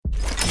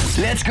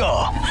Let's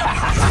go.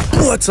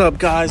 What's up,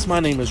 guys? My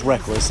name is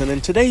Reckless, and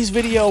in today's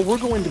video we're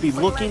going to be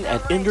looking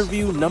at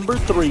interview number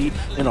 3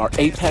 in our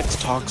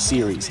Apex Talk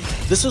series.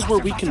 This is where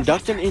we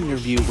conduct an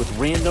interview with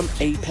random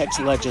Apex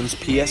Legends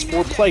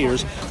PS4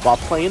 players while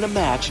playing a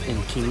match in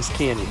Kings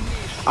Canyon.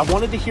 I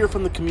wanted to hear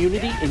from the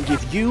community and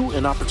give you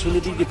an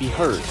opportunity to be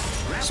heard,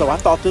 so I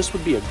thought this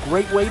would be a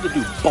great way to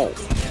do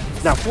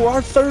both. Now, for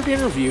our third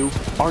interview,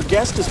 our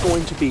guest is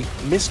going to be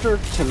Mr.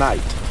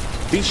 Tonight.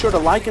 Be sure to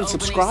like and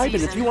subscribe,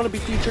 and if you want to be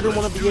featured in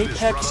one of the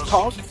Apex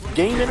Talk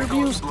game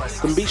interviews,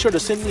 then be sure to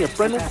send me a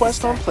friend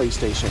request on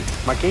PlayStation.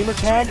 My gamer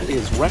tag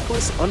is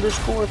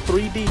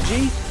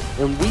Reckless_3DG,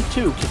 and we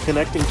too can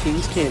connect in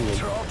Kings Canyon.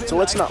 So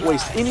let's not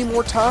waste any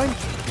more time.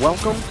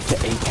 Welcome to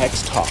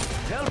Apex Talk.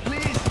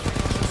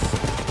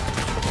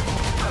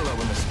 Hello,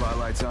 when the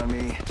spotlight's on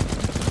me.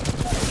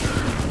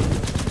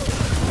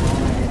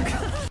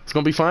 It's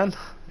gonna be fun,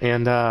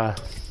 and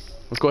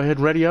let's go ahead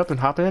and ready up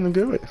and hop in and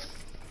do it.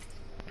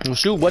 Well,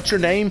 shoot, what's your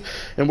name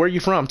and where are you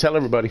from? Tell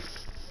everybody.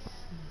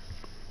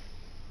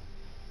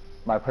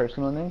 My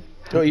personal name?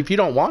 So if you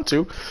don't want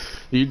to,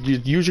 you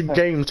use your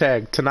game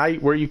tag.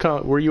 Tonight, where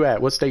you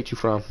at? What state you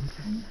from?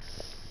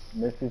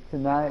 Mr.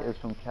 Tonight is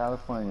from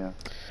California.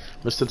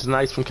 Mr.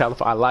 Tonight's from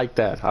California. I like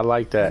that. I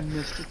like that.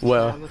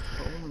 Well,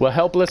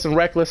 Helpless and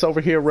Reckless over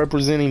here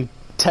representing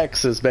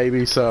Texas,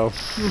 baby. So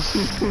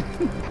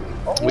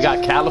we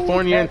got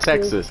California and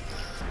Texas.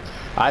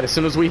 All right, as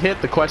soon as we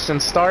hit, the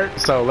questions start,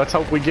 so let's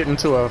hope we get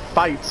into a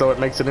fight so it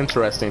makes it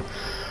interesting.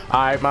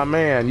 All right, my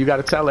man, you got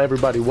to tell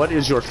everybody, what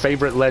is your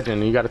favorite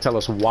legend? You got to tell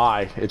us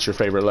why it's your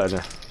favorite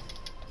legend.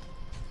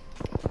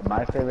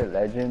 My favorite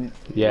legend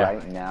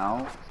right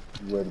now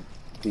would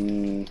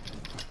be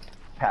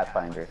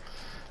Pathfinder.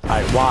 All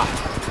right, why?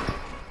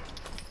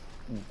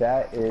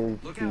 That is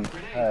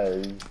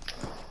because...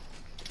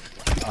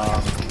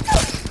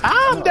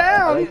 I'm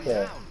down!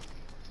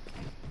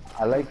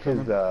 I like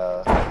his,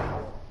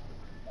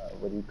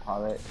 what do you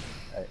call it?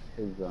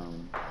 His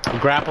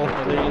grapple.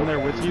 Are they in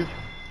there with you?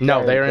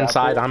 No, they're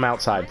inside. I'm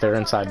outside. They're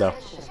inside though.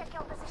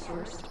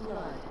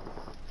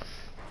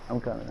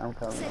 I'm coming.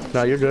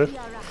 No, you're good.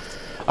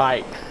 All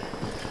right,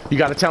 you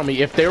got to tell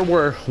me if there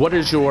were.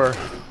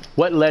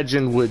 What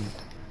legend would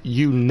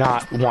you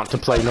not want to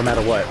play no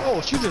matter what?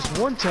 Oh, she just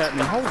one-tapped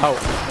me. Holy. Oh.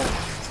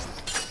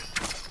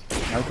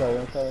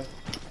 Okay.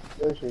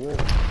 Where is she?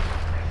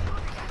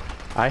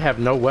 I have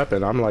no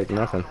weapon. I'm like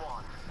nothing.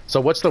 So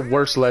what's the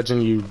worst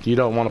legend you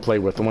don't want to play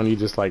with? The one you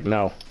just like,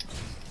 no.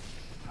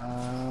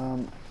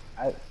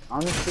 I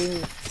honestly,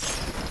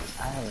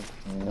 I have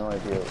no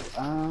idea.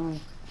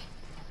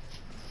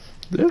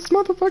 This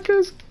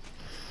motherfuckers.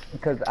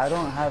 Because I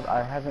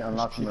haven't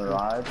unlocked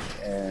Mirage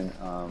and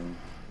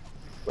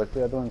what's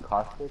the other one?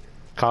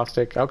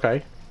 Caustic,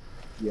 okay.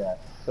 Yeah.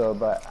 So,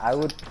 but I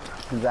would,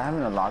 since I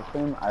haven't unlocked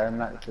them, I'm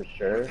not for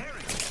sure.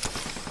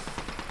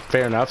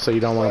 Fair enough. So you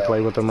don't want to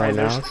play with them right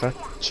now. So.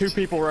 2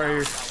 people right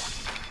here.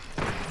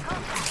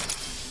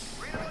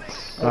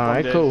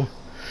 Alright, cool.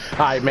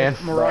 Alright, man.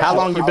 How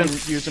long you been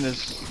using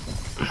his?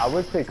 I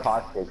would say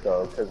Caustic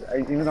though, because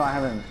even though I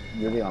haven't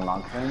really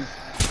unlocked him,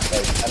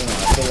 like I don't know,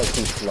 I feel like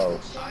he's slow.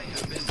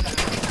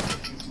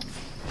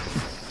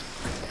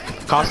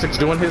 Caustic's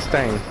doing his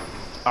thing.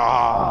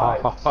 Ah.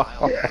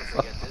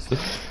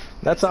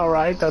 That's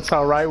alright. That's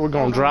alright. We're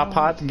gonna drop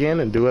hot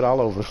again and do it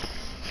all over.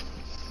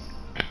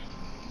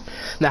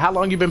 Now, how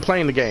long you been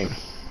playing the game?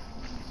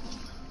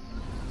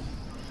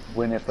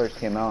 When it first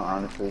came out,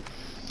 honestly.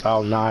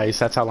 Oh, nice.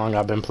 That's how long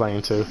I've been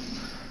playing too.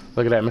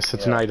 Look at that, Mr.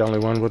 Tonight, only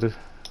one with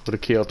a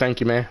kill. Thank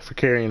you, man, for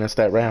carrying us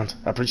that round.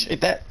 I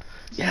appreciate that.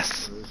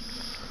 Yes.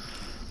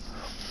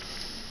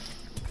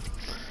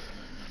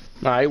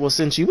 All right. Well,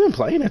 since you've been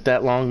playing it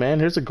that long, man,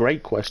 here's a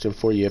great question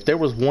for you. If there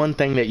was one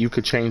thing that you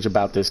could change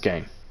about this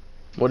game,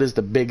 what is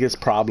the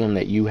biggest problem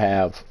that you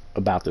have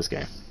about this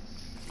game?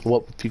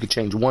 What if you could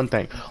change one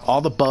thing? All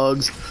the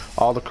bugs,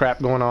 all the crap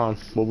going on.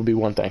 What would be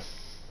one thing?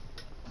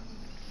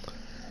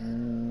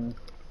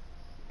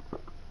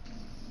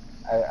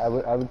 I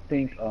would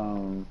think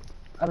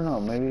I don't know,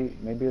 maybe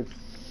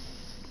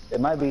it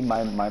might be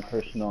my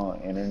personal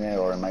internet,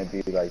 or it might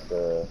be like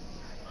the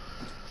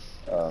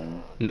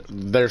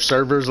their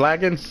servers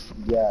lagging.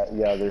 Yeah,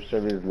 their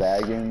servers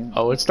lagging.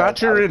 Oh, it's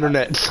not your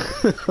internet.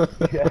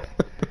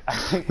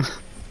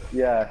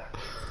 Yeah.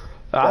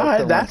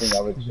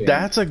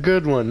 That's a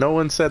good one. No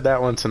one said that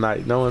one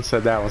tonight. No one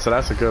said that one, so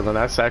that's a good one.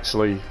 That's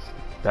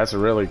a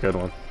really good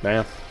one.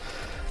 Damn.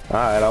 All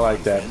right, I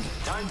like that.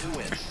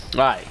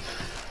 All right.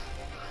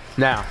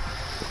 Now,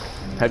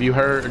 have you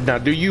heard? Now,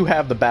 do you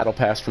have the battle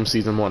pass from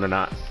season 1 or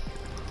not?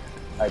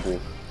 I do.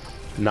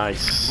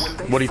 Nice.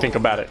 What do you think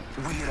about it?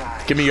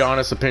 Give me your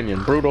honest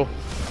opinion. Brutal.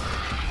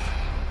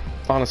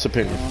 Honest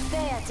opinion.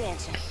 Pay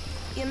attention.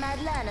 You might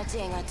learn a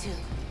thing or two.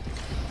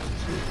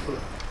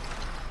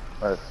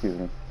 Excuse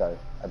me. Sorry,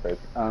 I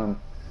burped. I don't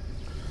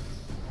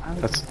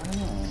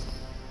know.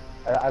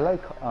 I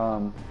like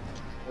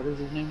what is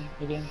his name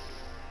again?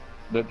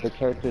 The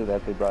character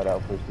that they brought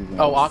out for season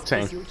 1. Oh,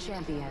 Octane.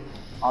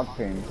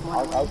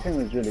 Octane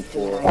was really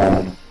cool.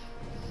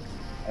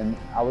 and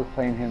I was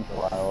playing him for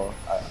a while.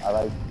 I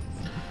like,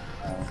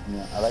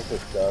 I like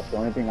his stuff. The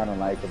only thing I don't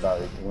like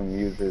about it when you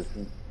use his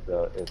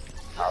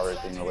power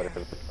thing or whatever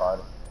it's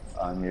called,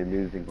 you're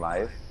losing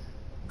life.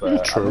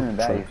 But True, other than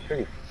that,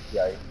 true.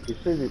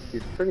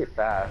 he's pretty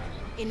fast.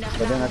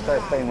 But then I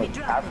started playing with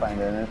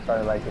Pathfinder, and then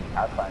started liking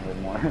Pathfinder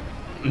more.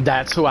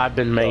 That's who I've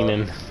been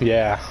maining.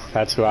 Yeah,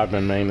 that's who I've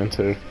been maining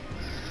too.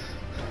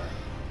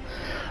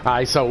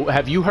 Alright, so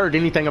have you heard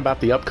anything about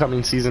the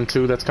upcoming Season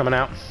 2 that's coming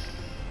out?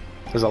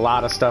 There's a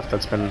lot of stuff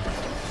that's been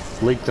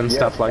leaked and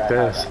stuff like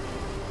this.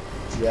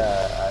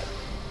 Yeah,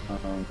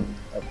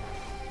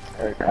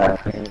 I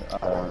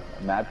heard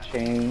map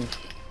change.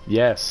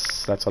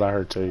 Yes, that's what I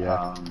heard too,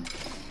 yeah.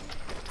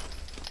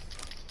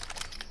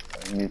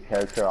 New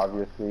character,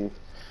 obviously.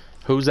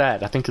 Who's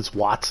that? I think it's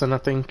Watson, I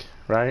think,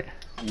 right?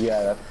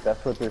 Yeah,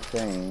 that's what they're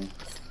saying.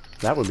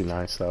 That would be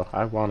nice, though.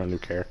 I want a new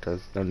character,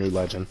 a new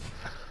legend.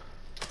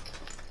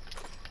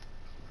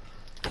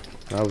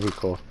 That would be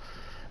cool.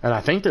 And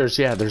I think there's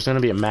going to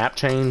be a map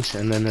change,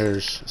 and then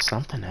there's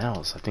something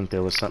else. I think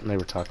there was something they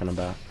were talking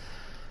about.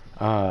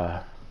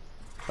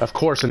 Of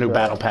course, a new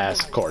battle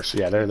pass. Of course,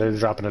 yeah, they're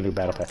dropping a new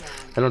battle pass.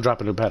 They don't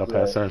drop a new battle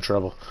pass, they're in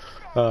trouble.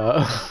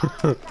 What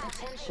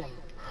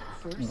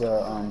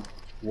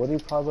do you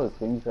call those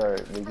things?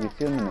 Like you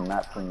see them in the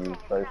map when you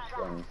first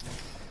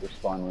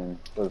respawn in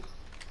those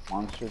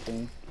monster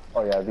things.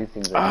 Oh yeah, these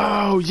things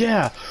are. Oh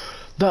yeah,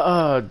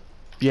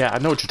 yeah, I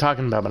know what you're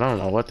talking about, but I don't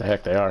know what the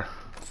heck they are.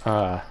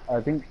 I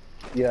think,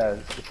 yeah.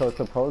 So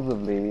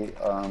supposedly,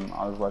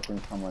 I was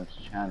watching someone's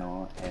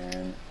channel,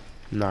 and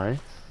nice.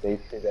 They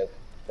say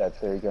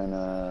that they're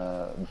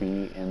gonna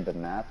be in the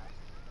map,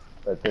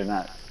 but they're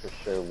not for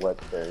sure what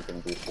they're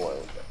gonna be for.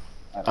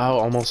 Oh,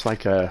 almost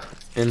like a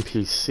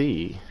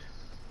NPC.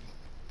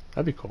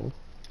 That'd be cool,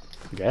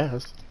 I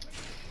guess.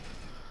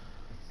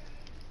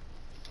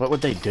 What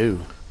would they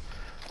do?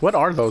 What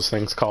are those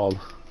things called?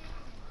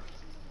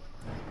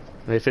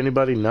 If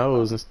anybody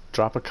knows, just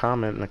drop a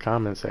comment in the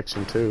comment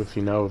section too, if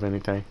you know of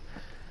anything.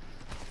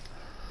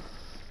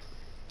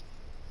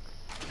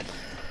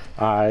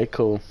 Alright,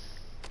 cool.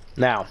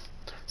 Now,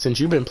 since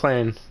you've been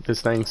playing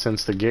this thing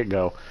since the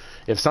get-go,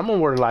 if someone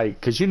were like,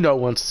 because you know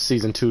once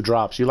Season 2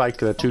 drops, you like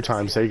the 2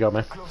 times, there you go,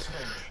 man.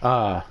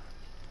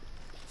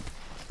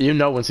 You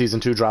know when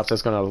Season 2 drops,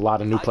 that's a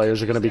lot of new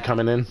players are gonna be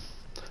coming in.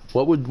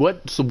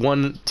 What's the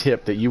one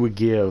tip that you would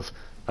give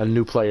a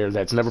new player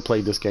that's never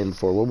played this game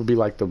before? What would be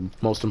like the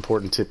most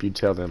important tip you'd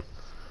tell them?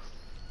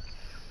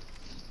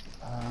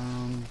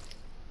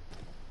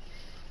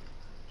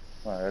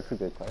 Wow, that's a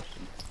good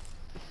question.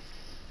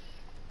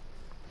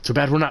 Too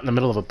bad we're not in the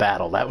middle of a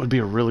battle. That would be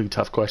a really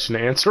tough question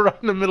to answer right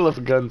in the middle of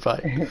a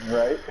gunfight.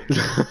 Right?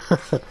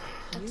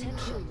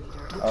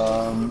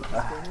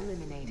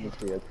 Let me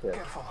see a tip.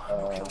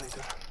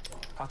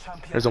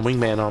 There's a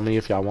wingman on me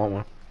if y'all want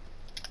one.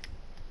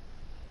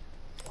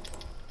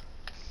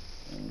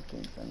 Let me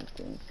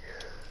think.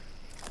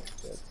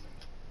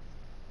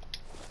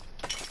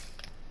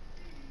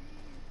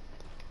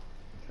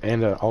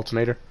 And an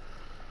alternator.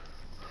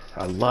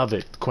 I love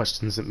it.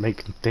 Questions that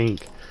make me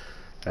think.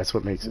 That's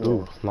what makes it.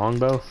 Ooh,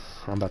 longbow.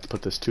 I'm about to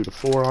put this 2 to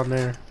 4 on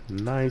there.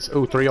 Nice.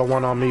 Ooh,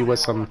 301 on me with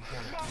some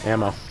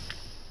ammo.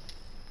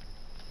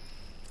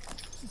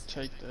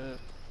 Take that.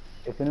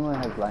 If anyone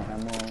has light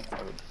ammo,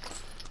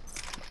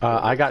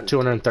 I got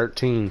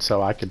 213,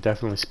 so I could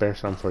definitely spare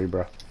some for you,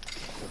 bro.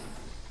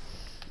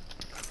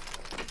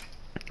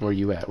 Where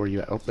you at? Where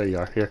you at? Oh, there you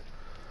are. Here.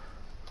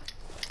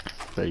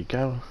 There you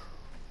go.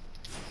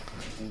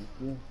 thank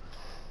you.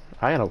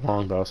 I had a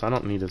longbow, so I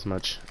don't need as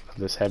much of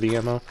this heavy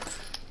ammo.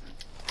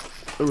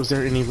 Oh, is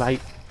there any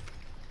light?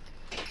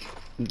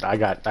 I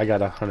got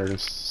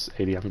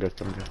 180. I'm good.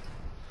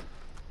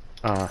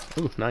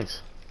 Ooh,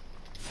 nice.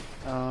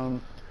 Let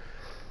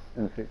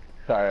me see.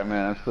 Sorry,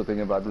 man. I'm still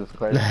thinking about this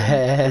question.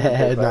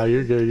 No,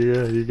 you're good.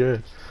 You're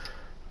good.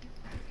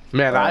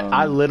 Man,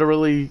 I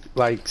literally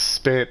like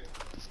spent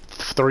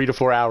 3 to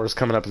 4 hours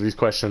coming up with these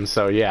questions.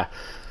 So yeah,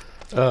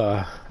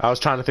 I was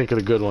trying to think of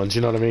the good ones.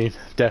 You know what I mean?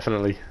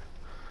 Definitely.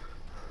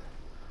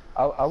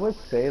 I would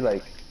say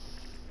like.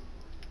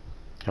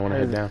 I want to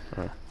head down.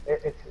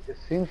 It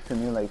seems to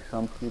me like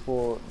some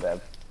people that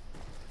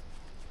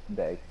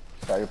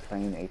started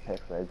playing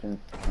Apex Legends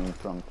came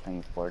from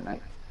playing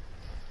Fortnite.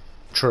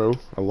 True.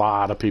 A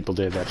lot of people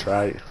did. That's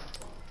right.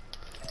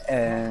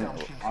 And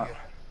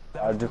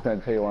I'm just gonna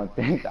tell you one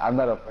thing. I'm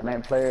not a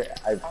Fortnite player.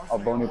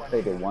 I've only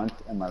played it once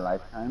in my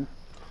lifetime.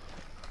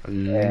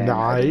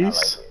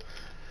 Nice.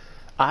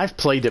 I've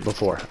played it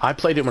before. I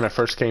played it when it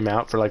first came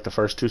out for like the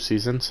first 2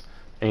 seasons,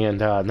 and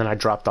then I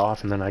dropped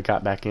off, and then I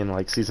got back in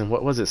like season,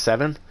 what was it,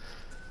 7?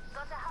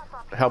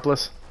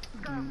 Helpless.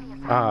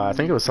 I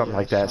think it was something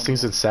like that,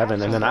 season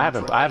 7, and then I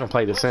haven't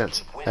played it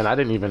since, and I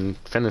didn't even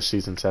finish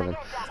season 7.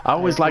 I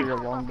always like,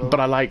 but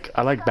I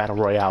like battle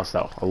royales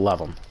though. I love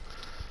them.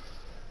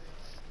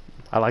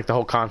 I like the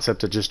whole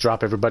concept to just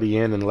drop everybody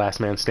in and the last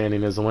man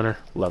standing is the winner.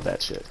 Love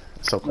that shit.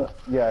 It's so cool.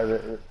 Yeah,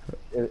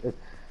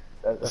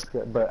 that's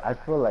good. But I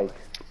feel like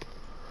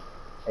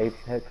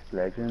Apex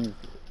Legends,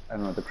 I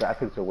don't know, the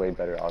graphics are way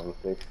better,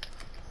 obviously.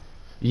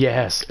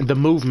 Yes, the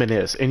movement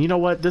is. And you know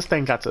what? This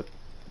thing got a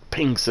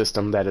ping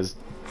system that is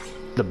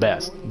the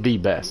best. The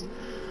best.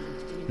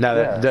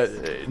 Now,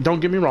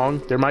 don't get me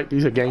wrong. There might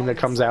be a game that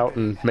comes out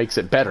and makes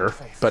it better.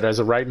 But as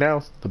of right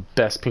now, the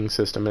best ping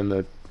system in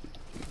the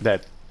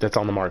that's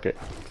on the market.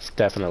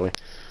 Definitely.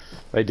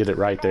 They did it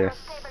right there.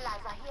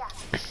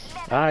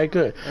 Alright,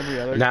 good.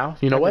 Now,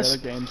 you know what?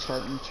 Every other game's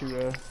starting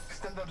to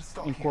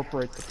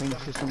incorporate the ping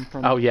system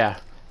from... Oh, yeah.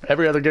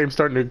 Every other game's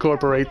starting to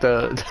incorporate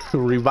the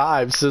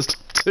revive system,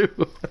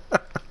 too.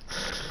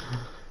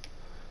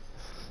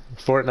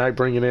 Fortnite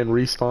bringing in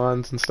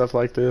respawns and stuff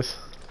like this.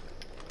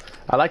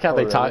 I like how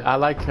they talk. I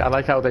like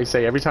how they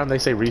say every time they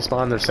say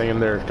respawn, they're saying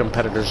their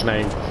competitor's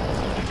name. Looks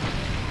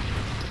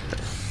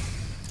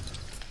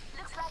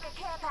like a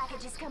care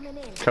package is coming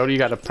in. Cody, you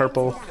got a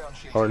purple,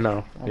 or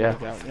no? Yeah.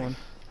 I got one.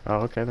 Oh,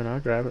 okay, then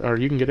I'll grab it, or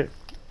you can get it.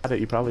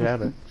 You probably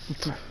have it.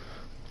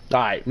 All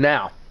right,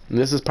 now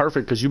this is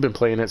perfect because you've been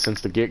playing it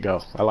since the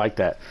get-go. I like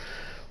that.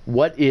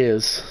 What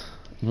is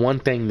one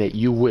thing that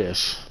you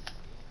wish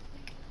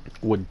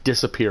would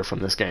disappear from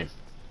this game?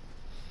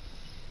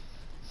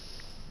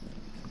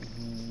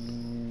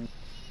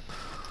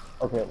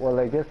 Okay, well,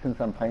 I guess since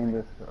I'm playing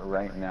this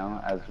right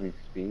now as we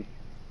speak,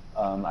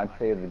 I'd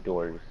say the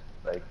doors.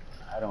 Like,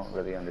 I don't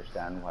really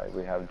understand why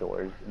we have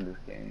doors in this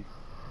game.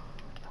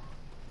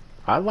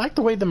 I like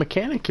the way the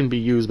mechanic can be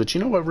used, but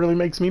you know what really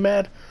makes me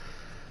mad?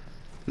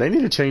 They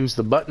need to change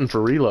the button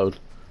for reload,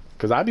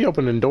 because I'd be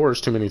opening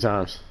doors too many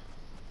times.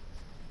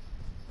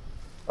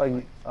 Oh,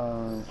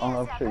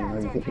 I'm sure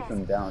you can kick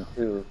them down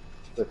too,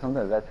 but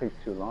sometimes that takes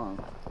too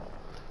long.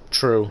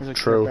 True,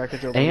 true.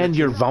 And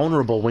you're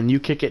vulnerable. When you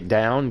kick it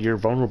down, you're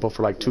vulnerable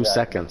for like 2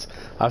 seconds.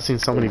 I've seen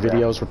so many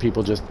videos where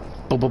people just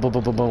boom, boom, boom,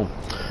 boom, boom, boom.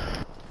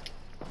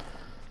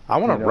 I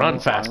want to run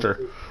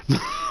faster.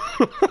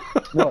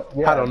 No,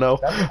 yeah, I don't know.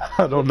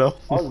 I don't know.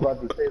 I was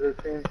about to say the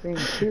same thing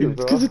too,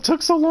 bro. Because it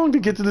took so long to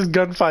get to this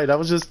gunfight. I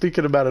was just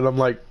thinking about it. I'm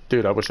like,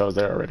 dude, I wish I was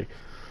there already.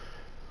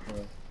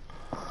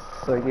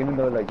 So like, even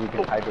though like you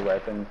can hide the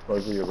weapon,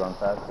 supposedly you run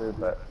faster,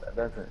 but that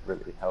doesn't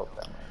really help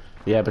that much.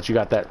 Yeah, but you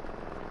got that,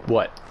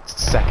 what,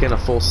 a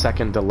full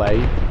second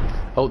delay?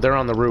 Oh, they're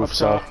on the roof,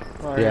 so,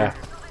 yeah.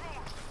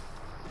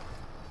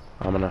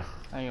 I'm gonna...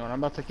 Hang on, I'm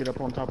about to get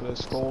up on top of this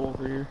skull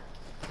over here.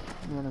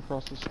 Run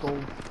across the skull.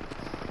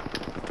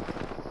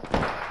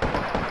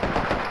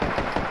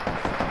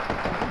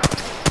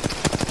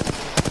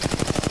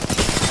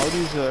 I would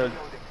use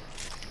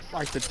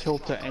like the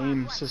tilt to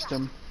aim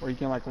system where you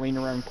can like lean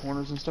around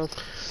corners and stuff.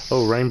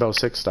 Oh, Rainbow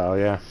Six style,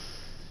 yeah.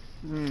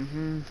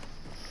 Mm-hmm.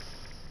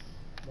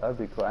 That'd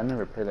be cool. I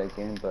never played that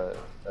game, but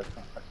I've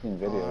seen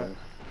videos.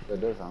 That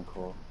does sound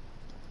cool.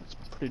 It's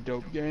a pretty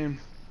dope game.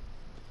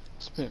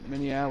 Spent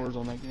many hours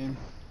on that game.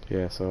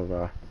 Yeah, so have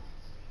I.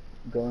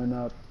 Going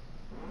up.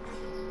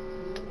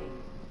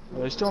 Are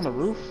they still on the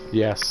roof?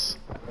 Yes.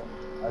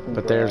 I think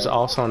But there's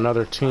also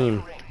another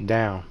team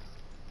down.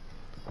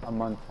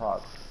 I'm on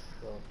top.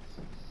 So.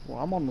 Well,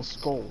 I'm on the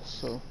skull,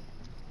 so...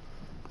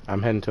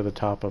 I'm heading to the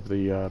top of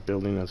the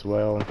building as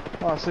well.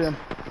 Oh, I see him.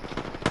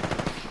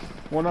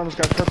 One of them's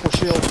got purple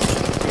shield.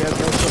 He has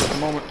no shield at the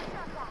moment.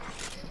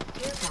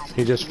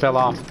 He just fell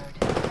off.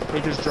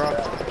 He just dropped.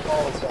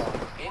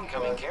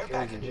 Incoming care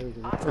package.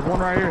 There's one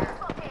right here.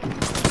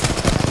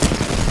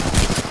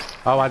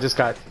 Oh, I just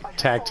got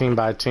tag team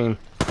by a team.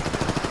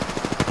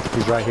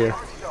 He's right here.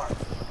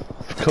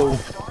 Cool.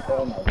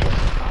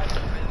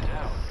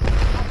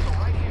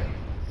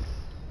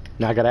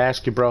 Now I gotta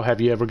ask you, bro, have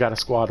you ever got a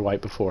squad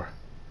wipe before?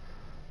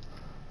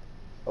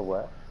 A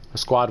what? A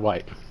squad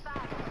wipe.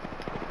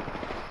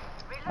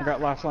 I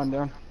got lifeline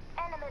down.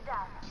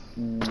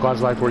 Squad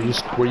wipe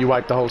where you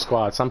wipe the whole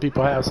squad. Some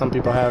people have, some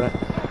people haven't.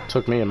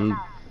 Took me a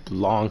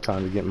long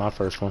time to get my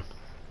first one.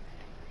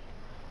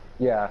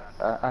 Yeah,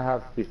 I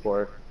have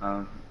before.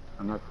 I'm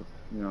not,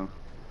 you know,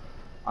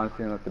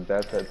 honestly not the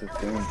best at this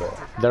game, but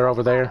They're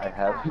over there? I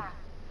have.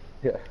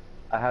 Yeah,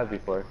 I have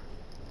before.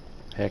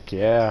 Heck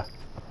yeah.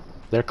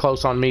 They're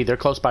close on me. They're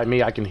close by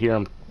me. I can hear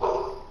them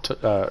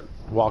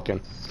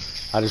walking.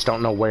 I just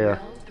don't know where.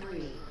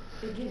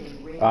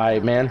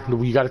 Alright, man.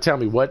 You gotta tell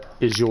me, what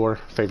is your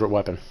favorite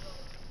weapon?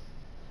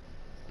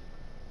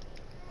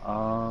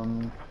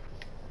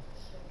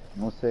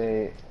 We'll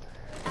say...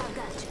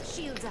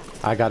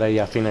 I got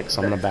a Phoenix.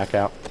 I'm gonna back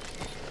out.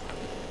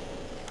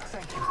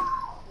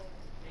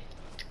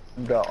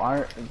 The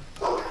R...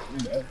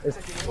 It's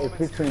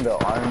between the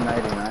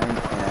R99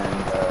 and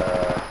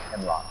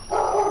Hemlock.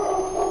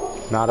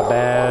 Not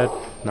bad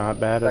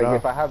at all.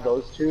 If I have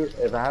those two,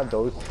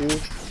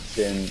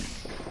 then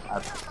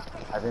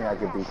I think I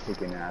could be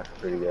kicking ass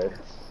pretty good.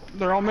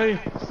 They're on me.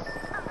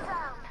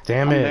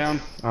 Damn I'm it. down.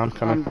 I'm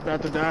coming. I'm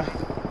about to die.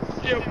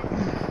 Yep.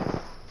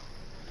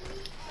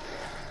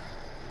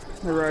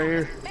 They're right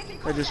here.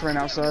 I just ran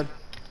outside.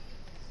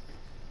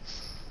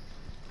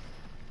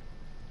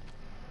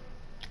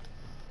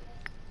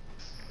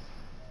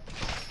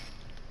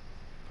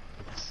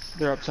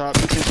 They're up top.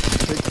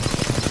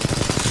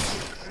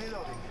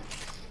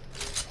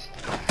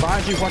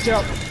 Behind you, watch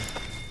out.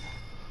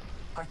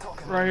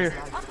 Right here.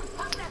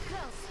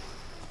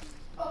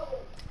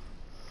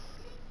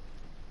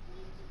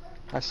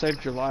 I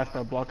saved your life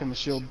by blocking the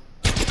shield.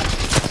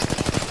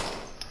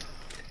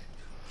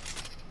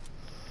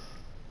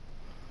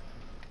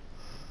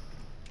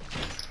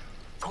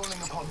 Calling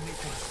upon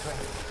mutant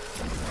strength.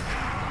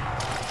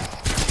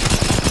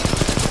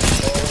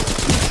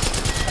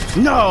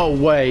 No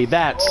way,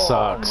 that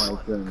sucks. Oh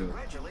my goodness.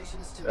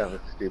 Congratulations to That me.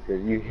 was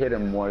stupid. You hit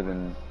him more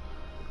than...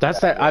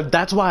 That's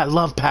why I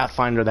love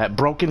Pathfinder. That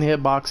broken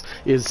hitbox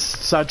is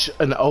such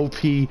an OP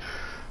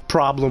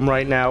problem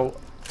right now.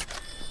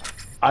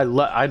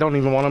 I don't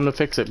even want them to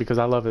fix it because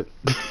I love it.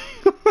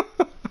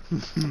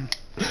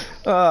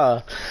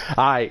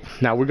 Alright,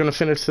 now we're gonna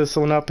finish this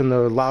one up in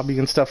the lobby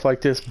and stuff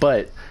like this,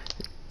 but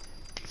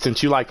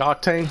since you like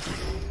Octane,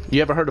 you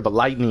ever heard of a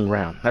lightning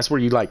round? That's where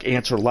you like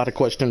answer a lot of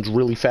questions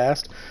really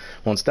fast.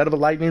 Well, instead of a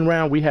lightning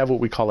round, we have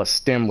what we call a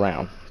STEM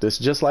round. This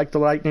is just like the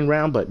lightning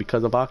round, but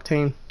because of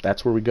Octane,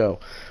 that's where we go.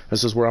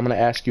 This is where I'm going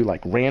to ask you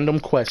like random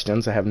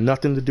questions that have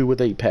nothing to do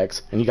with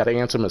Apex, and you got to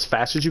answer them as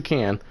fast as you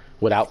can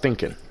without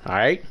thinking. All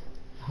right?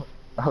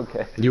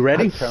 Okay. You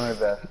ready? I'll try my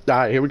best. All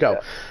right, here we go.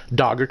 Yeah.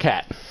 Dog or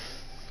cat?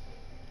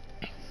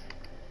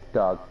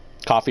 Dog.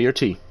 Coffee or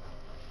tea?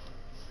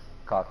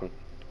 Coffee.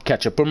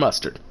 Ketchup or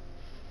mustard?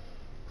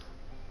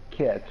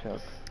 Ketchup.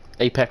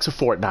 Apex or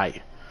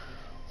Fortnite?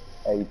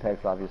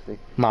 Apex, obviously.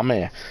 My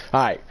man.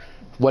 All right.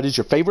 What is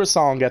your favorite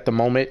song at the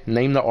moment?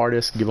 Name the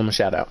artist. Give them a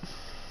shout out.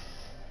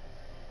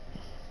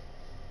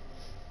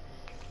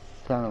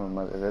 Son of a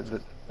mother.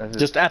 That's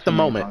Just at the too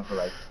many moment. songs for,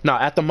 like, No,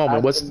 at the moment.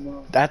 At What's the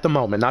moment. at the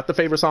moment? Not the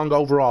favorite song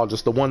overall.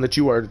 Just the one that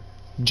you are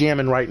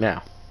jamming right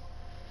now.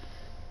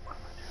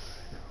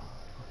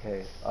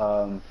 Okay.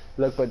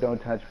 Look But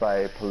Don't Touch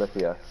by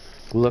Polyphia.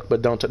 Look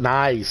but don't.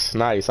 Nice,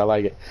 nice. I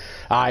like it.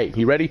 All right,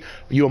 you ready?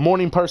 You a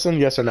morning person?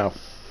 Yes or no?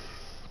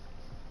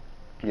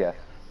 Yes.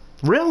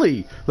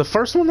 Really? The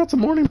first one? That's a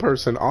morning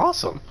person.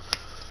 Awesome.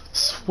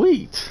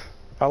 Sweet.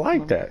 I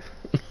like that.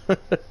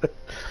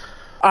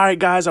 Alright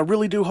guys, I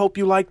really do hope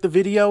you liked the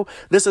video.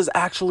 This has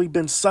actually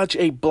been such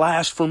a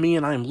blast for me,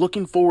 and I am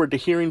looking forward to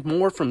hearing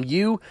more from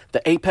you,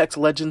 the Apex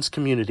Legends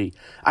community.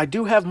 I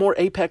do have more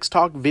Apex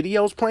Talk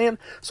videos planned,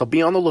 so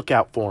be on the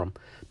lookout for them.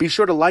 Be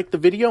sure to like the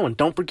video and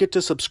don't forget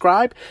to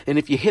subscribe, and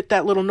if you hit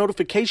that little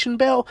notification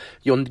bell,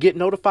 you'll get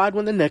notified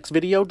when the next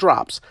video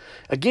drops.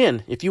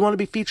 Again, if you want to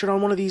be featured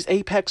on one of these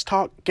Apex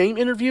Talk game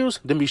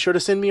interviews, then be sure to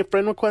send me a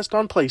friend request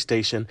on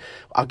PlayStation.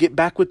 I'll get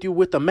back with you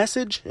with a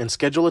message and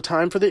schedule a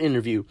time for the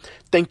interview.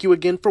 Thank you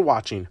again for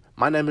watching.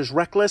 My name is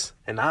Reckless,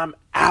 and I'm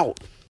out.